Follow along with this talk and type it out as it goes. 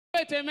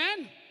celebrate,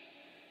 amen?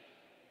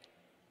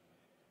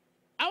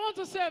 I want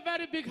to say a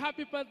very big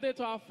happy birthday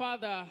to our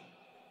Father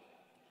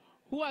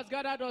who has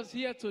gathered us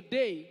here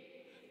today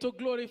to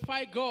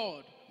glorify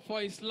God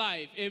for his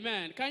life,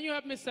 amen. Can you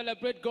help me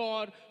celebrate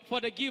God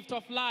for the gift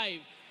of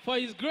life, for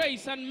his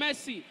grace and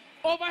mercy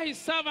over his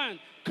servant?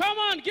 Come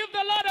on, give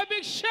the Lord a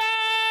big shout.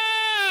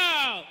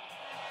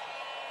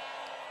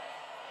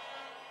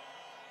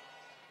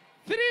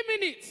 3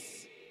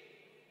 minutes,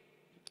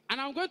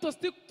 and I'm going to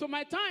stick to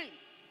my time.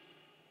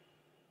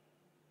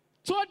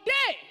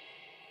 Today,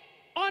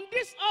 on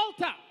this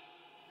altar,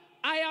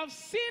 I have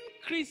seen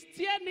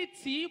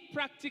Christianity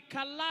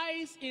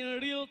practicalized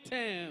in real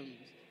terms.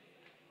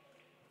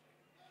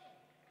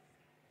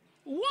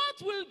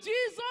 What will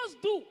Jesus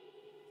do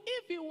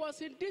if he was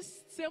in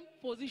this same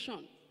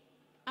position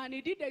and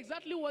he did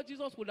exactly what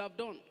Jesus would have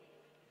done?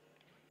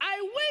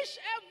 I wish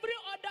every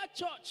other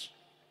church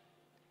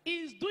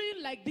is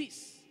doing like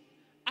this.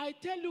 I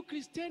tell you,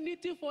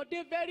 Christianity for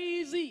them very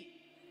easy.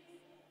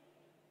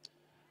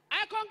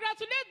 I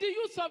congratulate the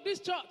youth of this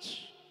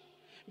church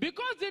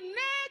because the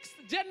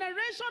next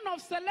generation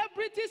of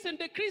celebrities in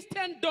the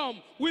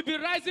Christendom will be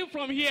rising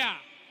from here.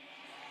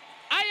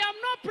 I am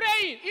not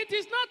praying. It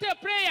is not a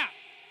prayer.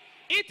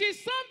 It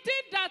is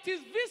something that is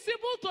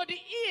visible to the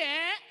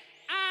ear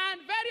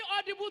and very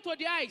audible to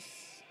the eyes.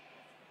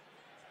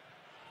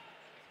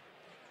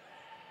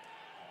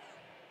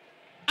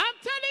 I'm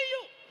telling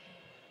you,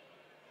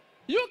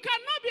 you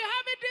cannot be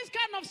having this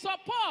kind of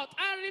support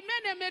and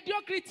remain a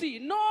mediocrity.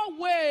 No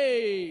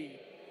way.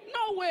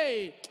 No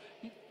way.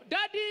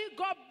 Daddy,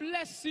 God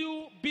bless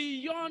you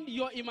beyond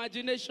your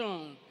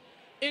imagination.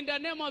 In the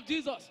name of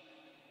Jesus.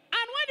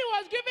 And when he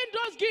was giving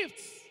those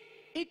gifts,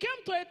 it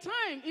came to a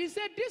time, he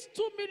said, this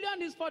 2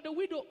 million is for the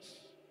widows.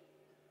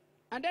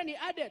 And then he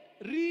added,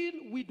 real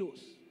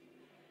widows.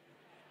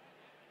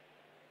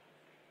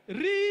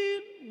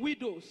 Real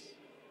widows.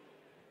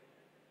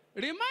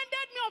 Reminded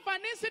me of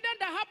an incident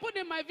that happened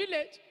in my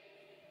village.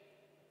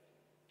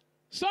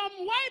 Some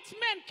white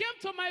men came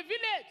to my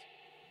village,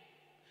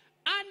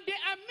 and they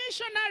are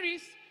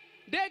missionaries.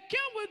 They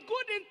came with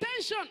good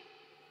intention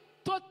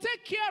to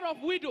take care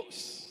of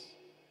widows.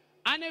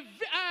 And a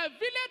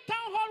village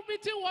town hall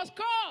meeting was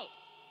called.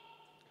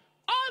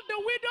 All the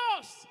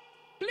widows,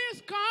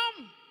 please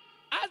come.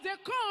 As they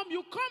come,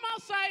 you come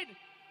outside.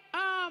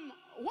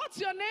 What's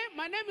your name?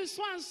 My name is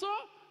so-and-so.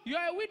 You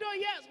are a widow?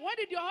 Yes. When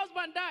did your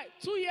husband die?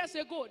 2 years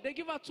ago. They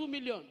give her 2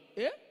 million.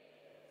 Eh?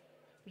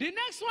 The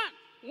next one.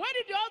 When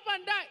did your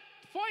husband die?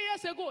 4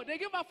 years ago. They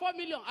give her 4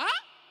 million.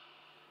 Huh?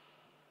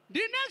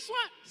 The next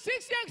one.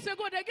 6 years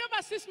ago. They gave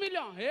her 6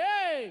 million.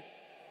 Hey.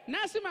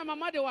 Now see my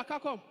mama, they waka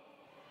come.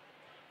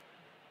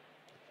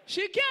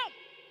 She came.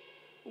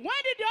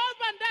 When did your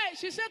husband die?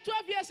 She said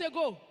 12 years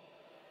ago.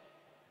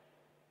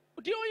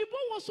 The Oyibo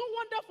was so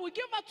wonderful. We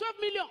gave her 12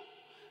 million.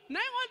 Now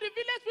all the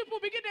village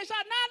people begin to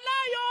shout, nah,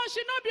 lie,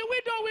 she not be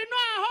widow. We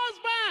know her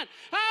husband.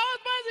 Her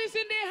husband is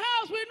in the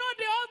house. We know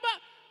the husband.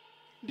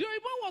 The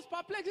Oyibo was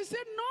perplexed. He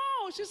said,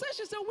 no. She said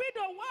she's a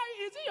widow. Why?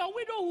 Is it your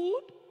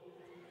widowhood?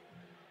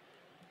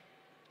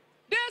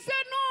 They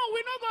said, no, we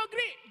not going to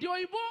agree. The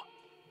Oyibo,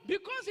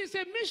 because he's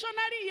a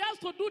missionary, he has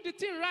to do the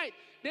thing right.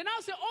 They now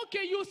say,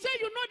 okay, you say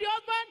you know the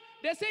husband?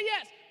 They say,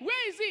 yes.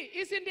 Where is he?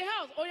 He's in the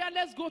house. Oh, yeah,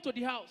 let's go to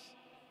the house.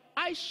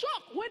 I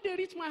shocked when they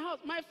reached my house.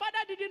 My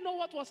father didn't know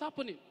what was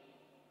happening.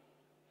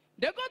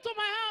 They go to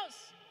my house.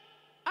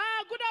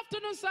 Good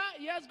afternoon, sir.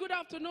 Yes, good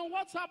afternoon.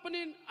 What's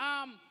happening?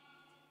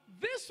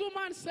 This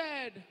woman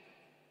said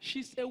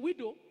she's a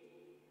widow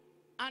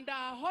and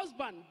her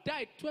husband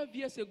died 12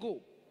 years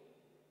ago.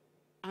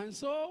 And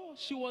so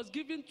she was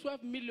given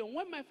 12 million.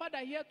 When my father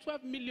heard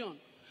 12 million,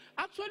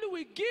 actually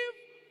we give,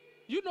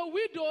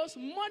 widows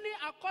money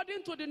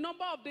according to the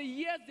number of the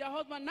years their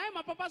husband. Now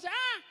my papa said,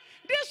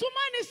 this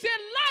woman is a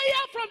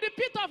liar from the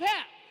pit of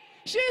hell.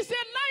 She is a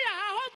liar. Her husband